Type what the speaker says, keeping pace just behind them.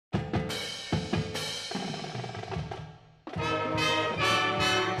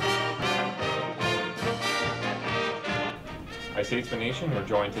Hi Statesmen Nation, we're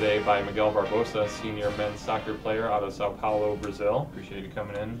joined today by Miguel Barbosa, senior men's soccer player out of Sao Paulo, Brazil. Appreciate you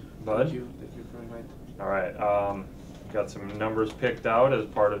coming in, bud. Thank you for inviting. All right, got some numbers picked out as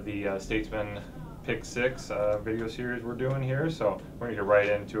part of the Statesmen Pick Six video series we're doing here, so we're going to get right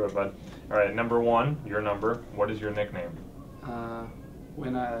into it, bud. All right, number one, your number. What is your nickname? Goiaba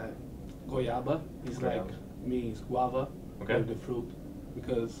is Goiaba. like means guava, Okay. like the fruit,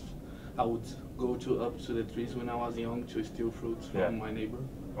 because I would go up to the trees when I was young to steal fruits from my neighbor.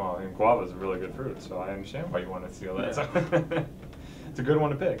 Well, and guava is a really good fruit, so I understand why you want to steal that. Yeah. So it's a good one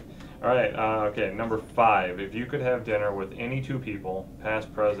to pick. All right, okay, number 5. If you could have dinner with any two people,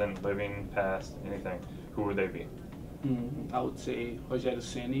 past, present, living, past, anything, who would they be? I would say Rogério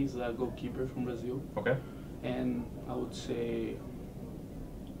Ceni is a goalkeeper from Brazil. Okay. And I would say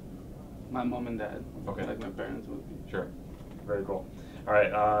my mom and dad, Okay. like my parents would be. Sure. Very cool. All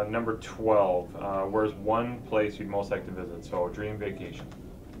right, number 12. Where's one place you'd most like to visit? So, dream vacation.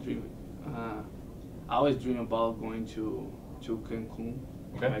 I always dream about going to Cancun,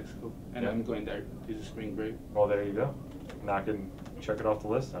 Okay. Mexico, and I'm going there this spring break. Well, there you go. Now I can check it off the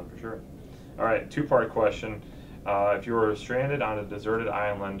list then for sure. All right, two-part question. If you were stranded on a deserted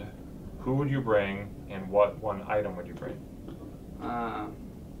island, who would you bring, and what one item would you bring?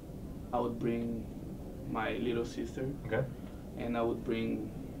 I would bring my little sister, Okay. and I would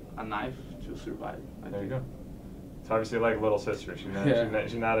bring a knife to survive. There you go. So obviously, like little sister, she's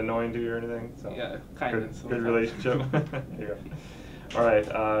not annoying to you or anything. So Yeah, kind of. good relationship. There you go. All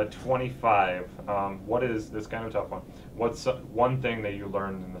right, 25. What is this kind of a tough one? What's one thing that you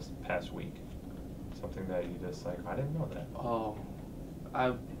learned in this past week? Something that you just like, I didn't know that. Oh,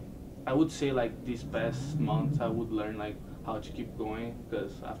 I would say like this past month I would learn like how to keep going,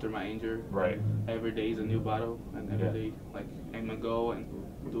 because after my injury, Right. every day is a new battle, and every day like aim a goal and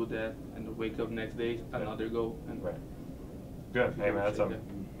do that, and wake up next day another goal. And Right. Good. Hey man, that's a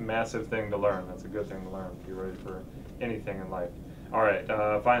massive thing to learn. That's a good thing to learn. Be ready for anything in life. All right.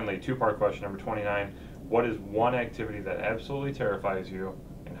 Finally, two-part question, number 29. What is one activity that absolutely terrifies you,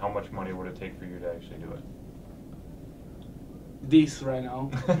 and how much money would it take for you to actually do it? This right now,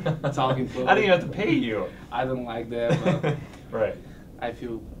 talking to. I didn't even have to pay you. I don't like that, but Right. I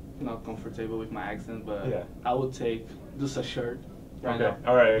feel not comfortable with my accent, but Yeah. I would take just a shirt right Okay. now.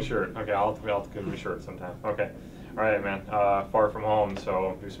 All right. A shirt. Okay. I'll give you a shirt sometime. Okay. All right, man. Far from home,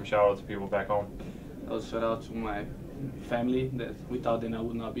 so do some shout outs to people back home. I would shout out to my family that without them I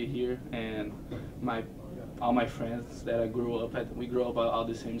would not be here, and all my friends that I grew up at. We grew up on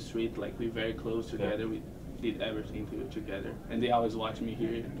the same street, like we're very close together. We did everything together, and they always watch me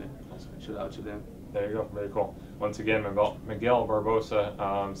here. And shout out to them. There you go. Very cool. Once again, Miguel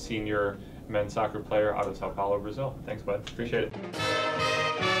Barbosa, senior men's soccer player out of Sao Paulo, Brazil. Thanks, bud. Appreciate it.